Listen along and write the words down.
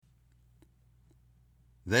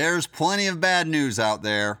There's plenty of bad news out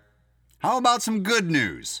there. How about some good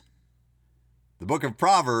news? The book of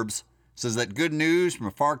Proverbs says that good news from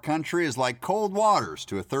a far country is like cold waters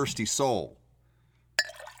to a thirsty soul.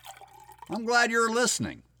 I'm glad you're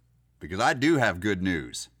listening, because I do have good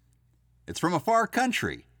news. It's from a far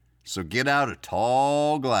country, so get out a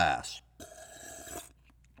tall glass.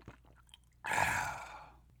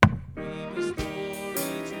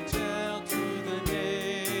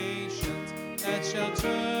 Shall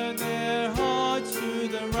turn their hearts to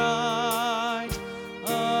the right,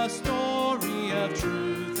 a story of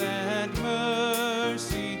truth and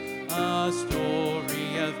mercy, a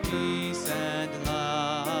story of peace and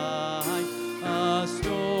light, a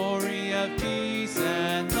story of peace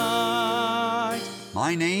and light.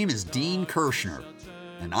 My name is Dean Kirshner,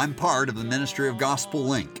 and I'm part of the Ministry of Gospel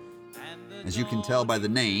Link. As you can tell by the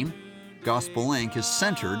name, Gospel Link is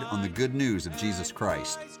centered on the good news of Jesus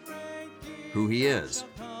Christ. Who he is,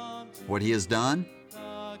 what he has done,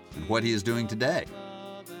 and what he is doing today.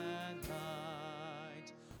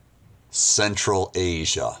 Central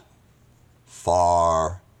Asia,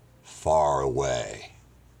 far, far away.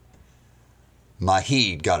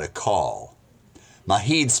 Mahid got a call.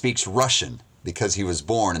 Mahid speaks Russian because he was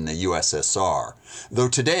born in the USSR, though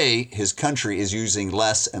today his country is using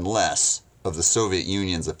less and less of the Soviet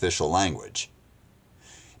Union's official language.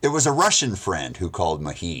 It was a Russian friend who called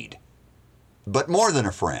Mahid. But more than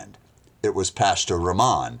a friend, it was Pastor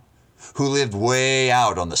Rahman, who lived way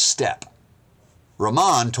out on the steppe.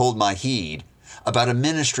 Rahman told Mahid about a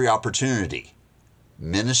ministry opportunity.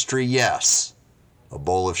 Ministry, yes. A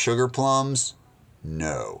bowl of sugar plums?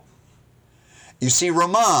 No. You see,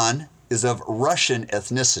 Rahman is of Russian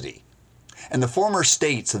ethnicity, and the former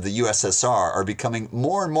states of the USSR are becoming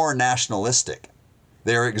more and more nationalistic.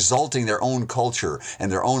 They are exalting their own culture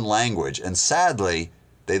and their own language, and sadly,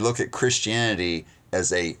 they look at Christianity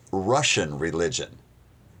as a Russian religion.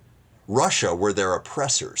 Russia were their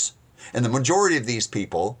oppressors, and the majority of these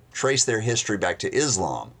people trace their history back to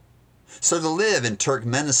Islam. So to live in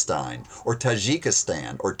Turkmenistan or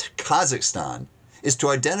Tajikistan or Kazakhstan is to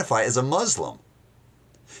identify as a Muslim.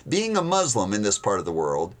 Being a Muslim in this part of the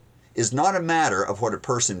world is not a matter of what a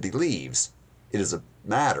person believes. It is a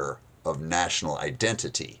matter of national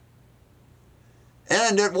identity.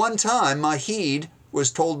 And at one time, Mahid was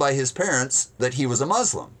told by his parents that he was a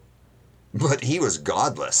Muslim. But he was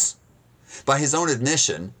godless. By his own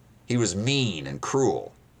admission, he was mean and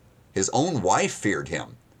cruel. His own wife feared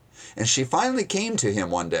him, and she finally came to him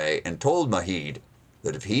one day and told Mahid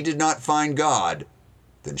that if he did not find God,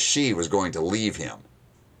 then she was going to leave him.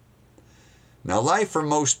 Now, life for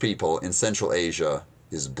most people in Central Asia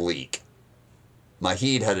is bleak.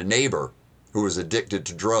 Mahid had a neighbor who was addicted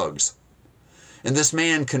to drugs, and this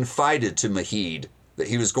man confided to Mahid that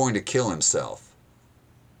he was going to kill himself.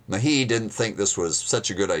 Mahid didn't think this was such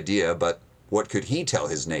a good idea, but what could he tell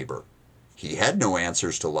his neighbor? He had no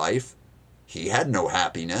answers to life. He had no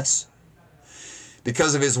happiness.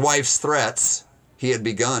 Because of his wife's threats, he had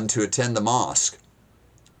begun to attend the mosque,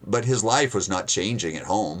 but his life was not changing at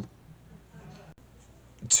home.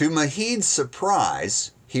 To Mahid's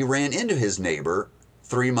surprise, he ran into his neighbor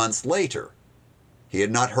 3 months later. He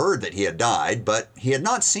had not heard that he had died, but he had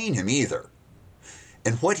not seen him either.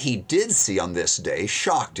 And what he did see on this day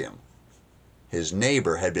shocked him. His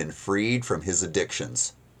neighbor had been freed from his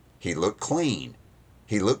addictions. He looked clean.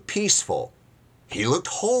 He looked peaceful. He looked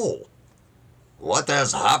whole. "What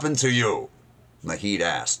has happened to you?" Mahid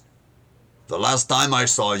asked. "The last time I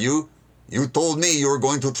saw you, you told me you were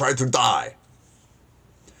going to try to die."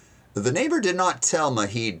 The neighbor did not tell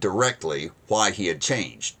Mahid directly why he had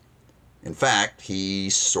changed. In fact, he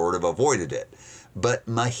sort of avoided it. But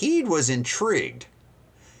Mahid was intrigued.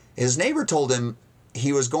 His neighbor told him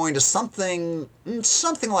he was going to something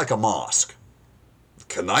like a mosque.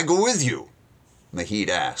 "Can I go with you?" Mahid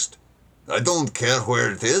asked. "I don't care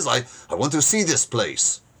where it is. I want to see this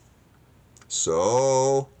place."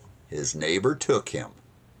 So his neighbor took him.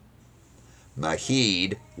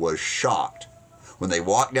 Mahid was shocked when they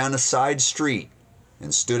walked down a side street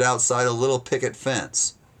and stood outside a little picket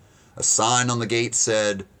fence. A sign on the gate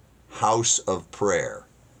said, "House of Prayer."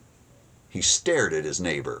 He stared at his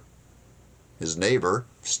neighbor. His neighbor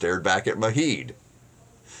stared back at Mahid.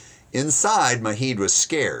 Inside, Mahid was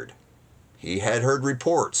scared. He had heard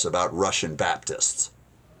reports about Russian Baptists.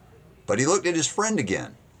 But he looked at his friend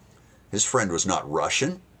again. His friend was not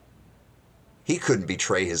Russian. He couldn't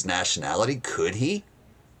betray his nationality, could he?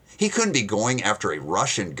 He couldn't be going after a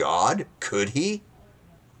Russian god, could he?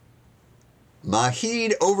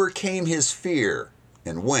 Mahid overcame his fear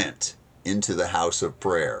and went into the house of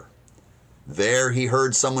prayer. There he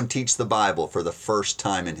heard someone teach the Bible for the first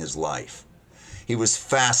time in his life. He was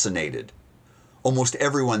fascinated. Almost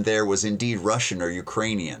everyone there was indeed Russian or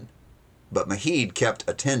Ukrainian. But Mahid kept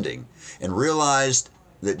attending and realized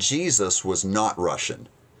that Jesus was not Russian.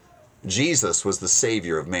 Jesus was the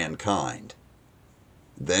Savior of mankind.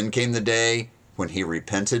 Then came the day when he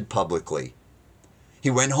repented publicly. He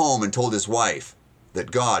went home and told his wife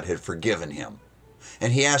that God had forgiven him,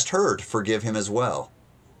 and he asked her to forgive him as well.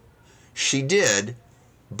 She did,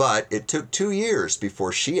 but it took 2 years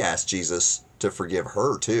before she asked Jesus to forgive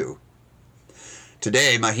her too.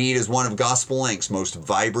 Today, Mahid is one of Gospel Link's most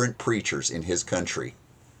vibrant preachers in his country.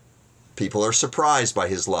 People are surprised by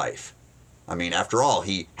his life. I mean, after all,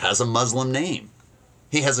 he has a Muslim name.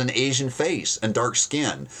 He has an Asian face and dark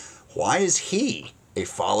skin. Why is he a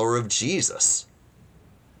follower of Jesus?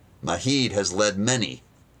 Mahid has led many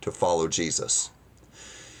to follow Jesus.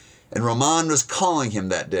 And Roman was calling him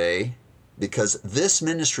that day because this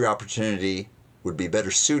ministry opportunity would be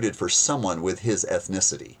better suited for someone with his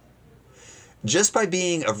ethnicity. Just by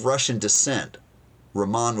being of Russian descent,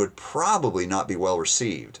 Roman would probably not be well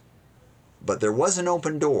received. But there was an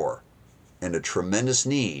open door and a tremendous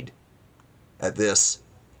need at this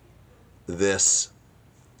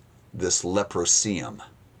Leprosium.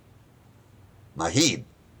 Mahid,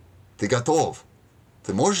 ты готов?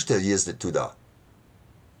 Ты можете ездить туда?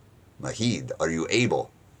 Mahid, are you able?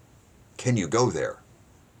 Can you go there?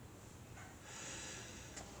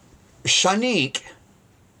 Shanik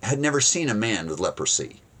had never seen a man with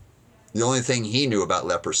leprosy. The only thing he knew about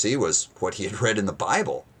leprosy was what he had read in the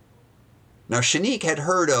Bible. Now, Shanik had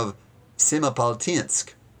heard of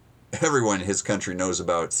Semipalatinsk. Everyone in his country knows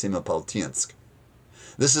about Semipalatinsk.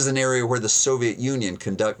 This is an area where the Soviet Union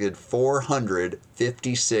conducted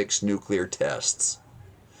 456 nuclear tests.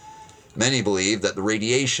 Many believe that the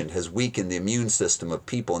radiation has weakened the immune system of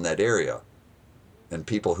people in that area, and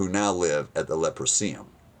people who now live at the Leprosium.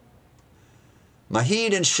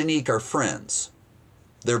 Mahid and Shanik are friends.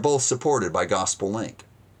 They're both supported by Gospel Link.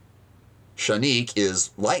 Shanik is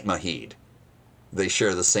like Mahid. They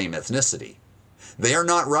share the same ethnicity. They are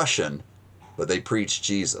not Russian, but they preach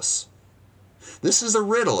Jesus. This is a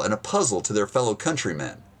riddle and a puzzle to their fellow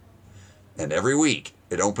countrymen. And every week,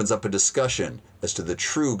 it opens up a discussion as to the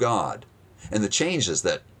true God and the changes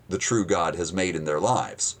that the true God has made in their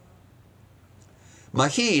lives.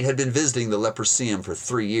 Mahid had been visiting the Leprosium for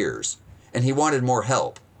 3 years, and he wanted more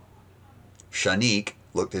help. Shanik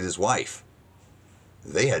looked at his wife.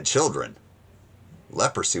 They had children.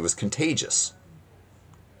 Leprosy was contagious.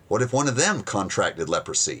 What if one of them contracted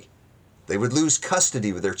leprosy? They would lose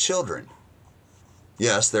custody with their children.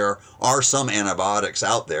 Yes, there are some antibiotics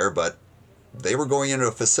out there, but they were going into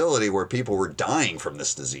a facility where people were dying from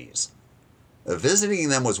this disease. Visiting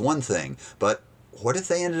them was one thing, but what if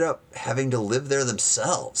they ended up having to live there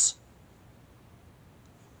themselves?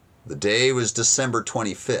 The day was December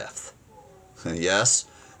 25th. Yes,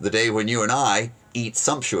 the day when you and I eat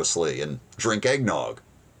sumptuously and drink eggnog.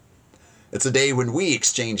 It's a day when we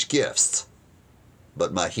exchange gifts.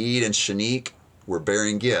 But Mahid and Shanik were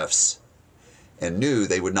bearing gifts and knew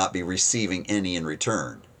they would not be receiving any in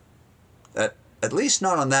return. At least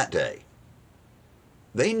not on that day.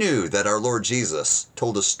 They knew that our Lord Jesus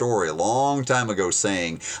told a story a long time ago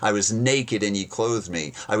saying, I was naked and ye clothed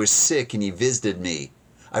me. I was sick and ye visited me.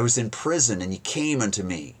 I was in prison and ye came unto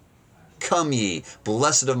me. Come ye,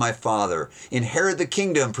 blessed of my Father, inherit the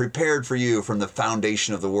kingdom prepared for you from the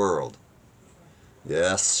foundation of the world.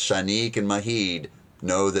 Yes, Shanik and Mahid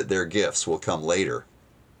know that their gifts will come later.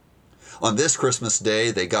 On this Christmas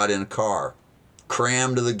day, they got in a car,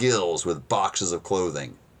 crammed to the gills with boxes of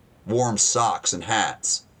clothing, warm socks and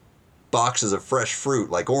hats, boxes of fresh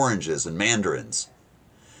fruit like oranges and mandarins,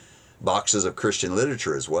 boxes of Christian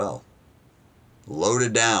literature as well.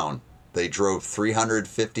 Loaded down, they drove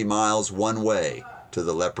 350 miles one way to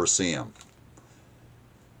the Leprosium.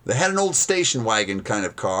 They had an old station wagon kind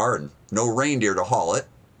of car and no reindeer to haul it.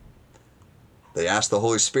 They asked the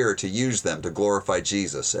Holy Spirit to use them to glorify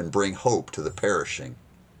Jesus and bring hope to the perishing.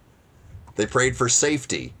 They prayed for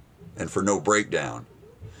safety and for no breakdown.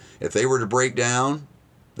 If they were to break down,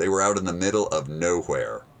 they were out in the middle of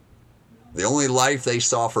nowhere. The only life they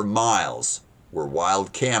saw for miles were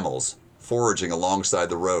wild camels foraging alongside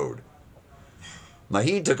the road.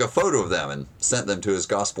 Mahid took a photo of them and sent them to his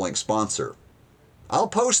Gospel Link sponsor. I'll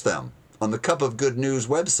post them on the Cup of Good News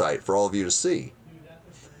website for all of you to see.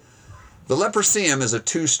 The Leprosium is a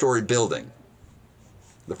 2-story building.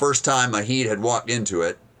 The first time Mahid had walked into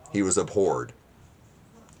it, he was abhorred.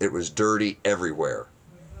 It was dirty everywhere.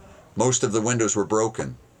 Most of the windows were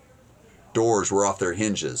broken. Doors were off their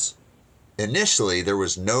hinges. Initially, there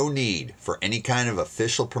was no need for any kind of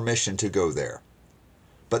official permission to go there.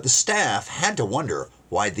 But the staff had to wonder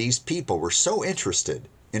why these people were so interested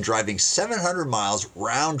in driving 700 miles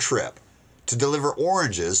round trip to deliver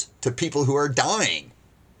oranges to people who are dying.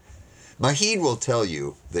 Mahid will tell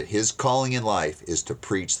you that his calling in life is to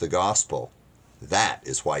preach the gospel. That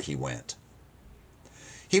is why he went.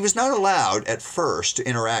 He was not allowed at first to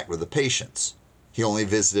interact with the patients. He only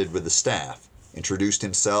visited with the staff, introduced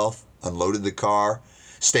himself, unloaded the car,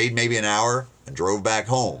 stayed maybe an hour, and drove back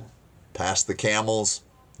home, past the camels,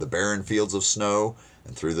 the barren fields of snow,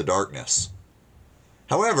 and through the darkness.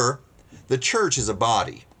 However, the church is a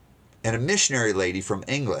body, and a missionary lady from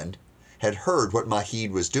England had heard what Mahid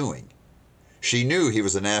was doing. She knew he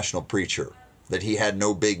was a national preacher, that he had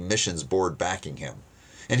no big missions board backing him,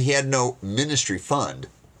 and he had no ministry fund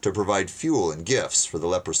to provide fuel and gifts for the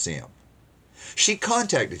Leprosium. She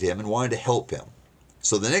contacted him and wanted to help him.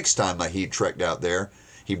 So the next time Mahid trekked out there,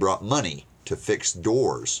 he brought money to fix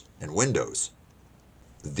doors and windows.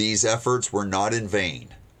 These efforts were not in vain.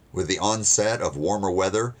 With the onset of warmer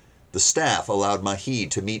weather, the staff allowed Mahid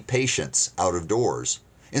to meet patients out of doors,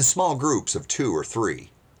 in small groups of 2 or 3.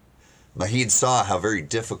 Mahid saw how very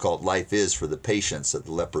difficult life is for the patients at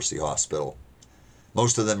the leprosy hospital.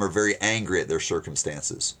 Most of them are very angry at their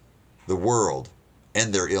circumstances, the world,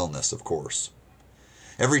 and their illness, of course.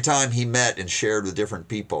 Every time he met and shared with different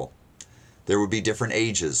people, there would be different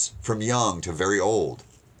ages, from young to very old.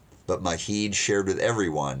 But Mahid shared with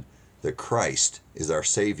everyone that Christ is our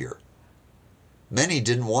Savior. Many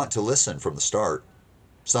didn't want to listen from the start.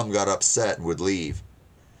 Some got upset and would leave.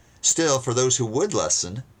 Still, for those who would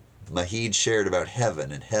listen, Mahid shared about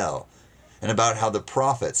heaven and hell, and about how the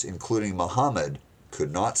prophets, including Muhammad,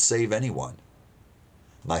 could not save anyone.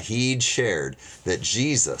 Mahid shared that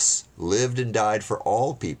Jesus lived and died for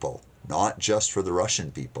all people, not just for the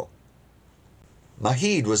Russian people.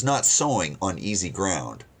 Mahid was not sowing on easy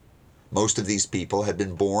ground. Most of these people had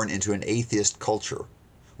been born into an atheist culture,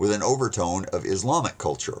 with an overtone of Islamic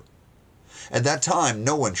culture. At that time,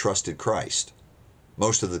 no one trusted Christ.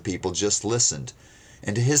 Most of the people just listened,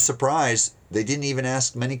 and to his surprise, they didn't even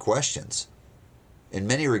ask many questions. In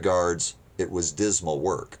many regards, it was dismal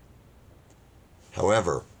work.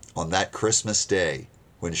 However, on that Christmas day,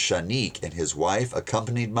 when Shanique and his wife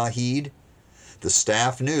accompanied Mahid, the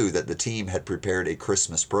staff knew that the team had prepared a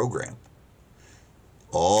Christmas program.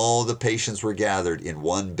 All the patients were gathered in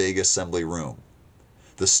one big assembly room.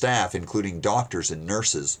 The staff, including doctors and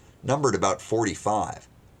nurses, numbered about 45,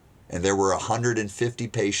 and there were 150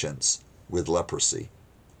 patients with leprosy.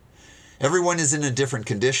 Everyone is in a different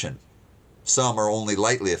condition. Some are only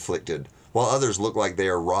lightly afflicted, while others look like they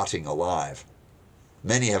are rotting alive.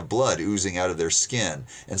 Many have blood oozing out of their skin,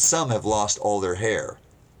 and some have lost all their hair.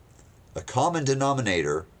 A common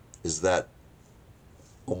denominator is that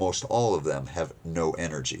almost all of them have no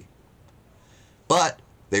energy. But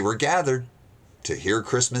they were gathered to hear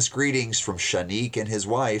Christmas greetings from Shanique and his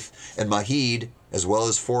wife, and Mahid, as well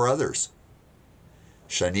as 4 others.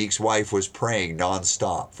 Shanique's wife was praying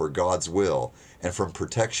nonstop for God's will and from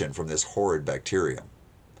protection from this horrid bacterium.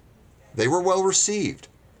 They were well received,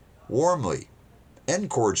 warmly and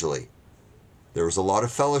cordially. There was a lot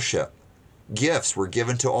of fellowship. Gifts were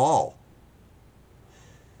given to all.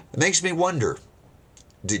 It makes me wonder,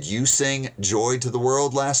 did you sing Joy to the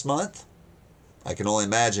World last month? I can only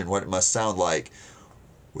imagine what it must sound like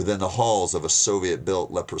within the halls of a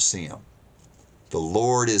Soviet-built Leprosium. The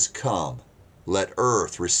Lord is come. Let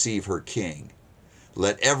earth receive her King.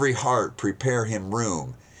 Let every heart prepare him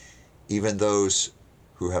room, even those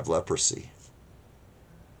who have leprosy.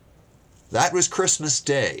 That was Christmas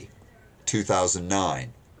Day,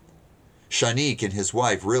 2009. Shanique and his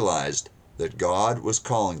wife realized that God was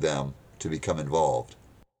calling them to become involved.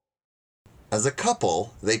 As a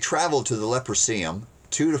couple, they traveled to the Leprosium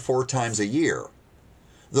 2 to 4 times a year,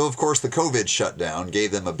 though of course the COVID shutdown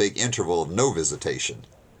gave them a big interval of no visitation.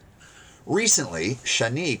 Recently,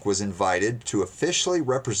 Shanique was invited to officially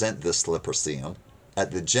represent this Leprosium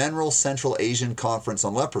at the General Central Asian Conference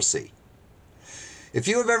on Leprosy. If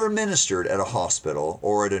you have ever ministered at a hospital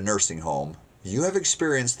or at a nursing home, you have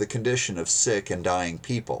experienced the condition of sick and dying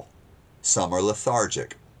people. Some are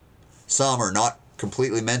lethargic. Some are not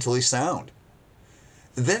completely mentally sound.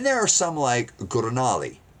 Then there are some like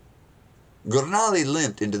Gurnali. Gurnali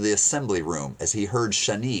limped into the assembly room as he heard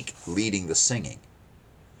Shanique leading the singing.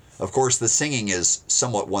 Of course, the singing is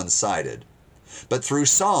somewhat one-sided, but through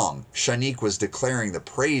song, Shanique was declaring the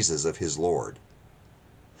praises of his Lord.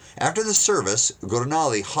 After the service,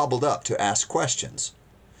 Gurnali hobbled up to ask questions,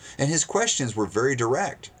 and his questions were very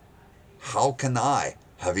direct. How can I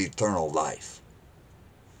have eternal life?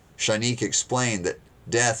 Shanik explained that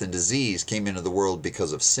death and disease came into the world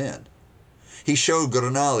because of sin. He showed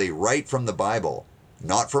Gurnali right from the Bible,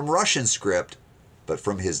 not from Russian script, but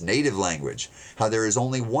from his native language, how there is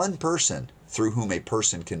only one person through whom a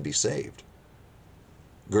person can be saved.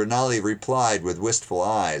 Gurnali replied with wistful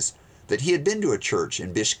eyes that he had been to a church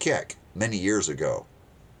in Bishkek many years ago.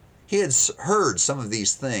 He had heard some of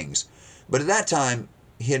these things, but at that time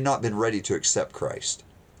he had not been ready to accept Christ.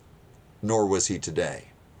 Nor was he today.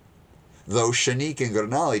 Though Shanik and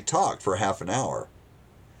Gurnali talked for half an hour.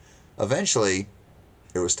 Eventually,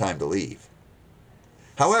 it was time to leave.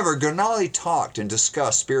 However, Gurnali talked and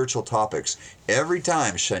discussed spiritual topics every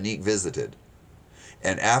time Shanik visited.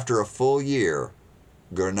 And after a full year,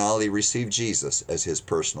 Gurnali received Jesus as his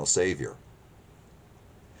personal Savior.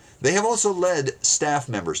 They have also led staff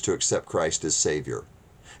members to accept Christ as Savior,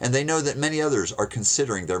 and they know that many others are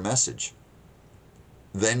considering their message.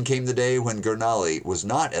 Then came the day when Gurnali was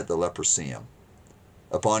not at the Leprosium.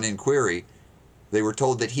 Upon inquiry, they were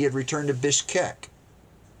told that he had returned to Bishkek.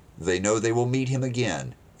 They know they will meet him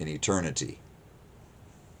again in eternity.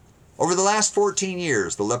 Over the last 14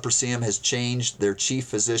 years, the Leprosium has changed their chief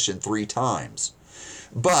physician 3 times.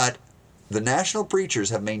 But the national preachers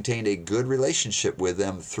have maintained a good relationship with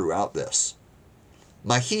them throughout this.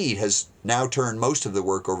 Mahid has now turned most of the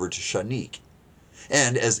work over to Shanik.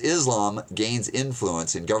 And as Islam gains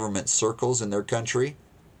influence in government circles in their country,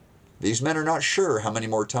 these men are not sure how many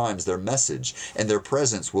more times their message and their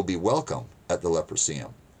presence will be welcome at the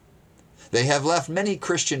Leprosium. They have left many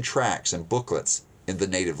Christian tracts and booklets in the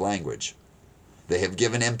native language. They have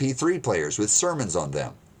given MP3 players with sermons on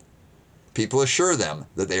them. People assure them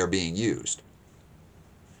that they are being used.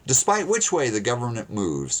 Despite which way the government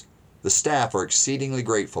moves, the staff are exceedingly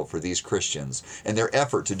grateful for these Christians and their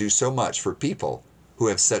effort to do so much for people who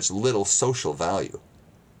have such little social value.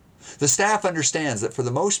 The staff understands that for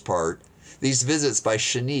the most part, these visits by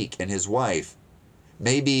Shanik and his wife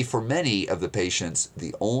may be for many of the patients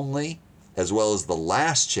the only as well as the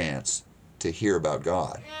last chance to hear about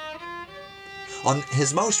God. On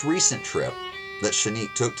his most recent trip that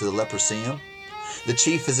Shanik took to the Leprosium, the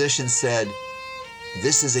chief physician said,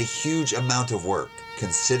 "This is a huge amount of work,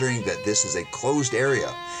 considering that this is a closed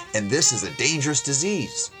area and this is a dangerous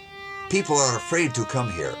disease. People are afraid to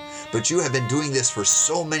come here, but you have been doing this for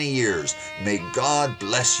so many years. May God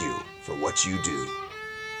bless you for what you do."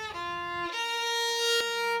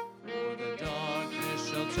 For the darkness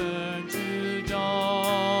shall turn to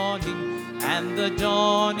dawning, and the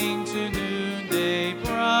dawning to noonday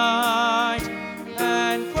bright,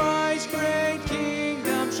 and Christ's great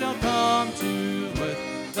kingdom shall come to earth,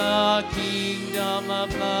 the kingdom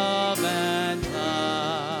of love and light.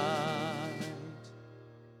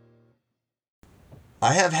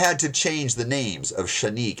 I have had to change the names of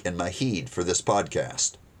Shanik and Mahid for this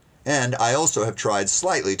podcast, and I also have tried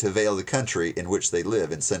slightly to veil the country in which they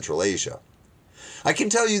live in Central Asia. I can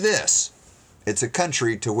tell you this, it's a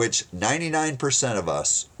country to which 99% of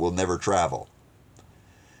us will never travel.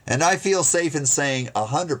 And I feel safe in saying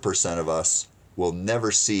 100% of us will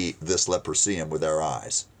never see this Leprosium with our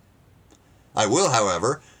eyes. I will,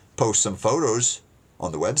 however, post some photos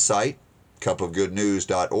on the website,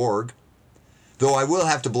 cupofgoodnews.org, though I will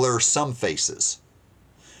have to blur some faces.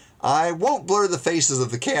 I won't blur the faces of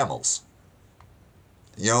the camels.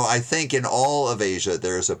 I think in all of Asia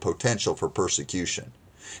there is a potential for persecution,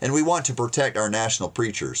 and we want to protect our national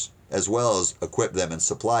preachers, as well as equip them and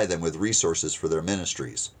supply them with resources for their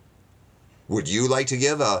ministries. Would you like to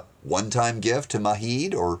give a one-time gift to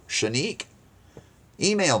Mahid or Shanik?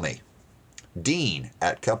 Email me,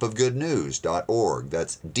 dean@cupofgoodnews.org.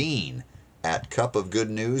 That's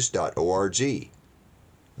dean@cupofgoodnews.org.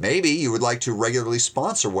 Maybe you would like to regularly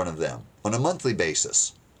sponsor one of them on a monthly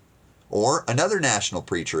basis, or another national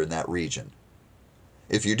preacher in that region.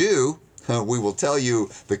 If you do, we will tell you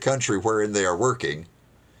the country wherein they are working,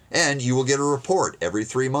 and you will get a report every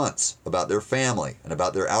 3 months about their family and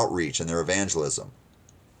about their outreach and their evangelism.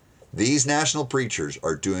 These national preachers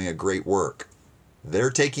are doing a great work. They're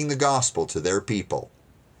taking the gospel to their people,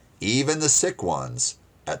 even the sick ones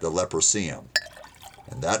at the Leprosium.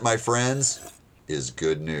 And that, my friends, is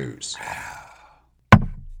good news.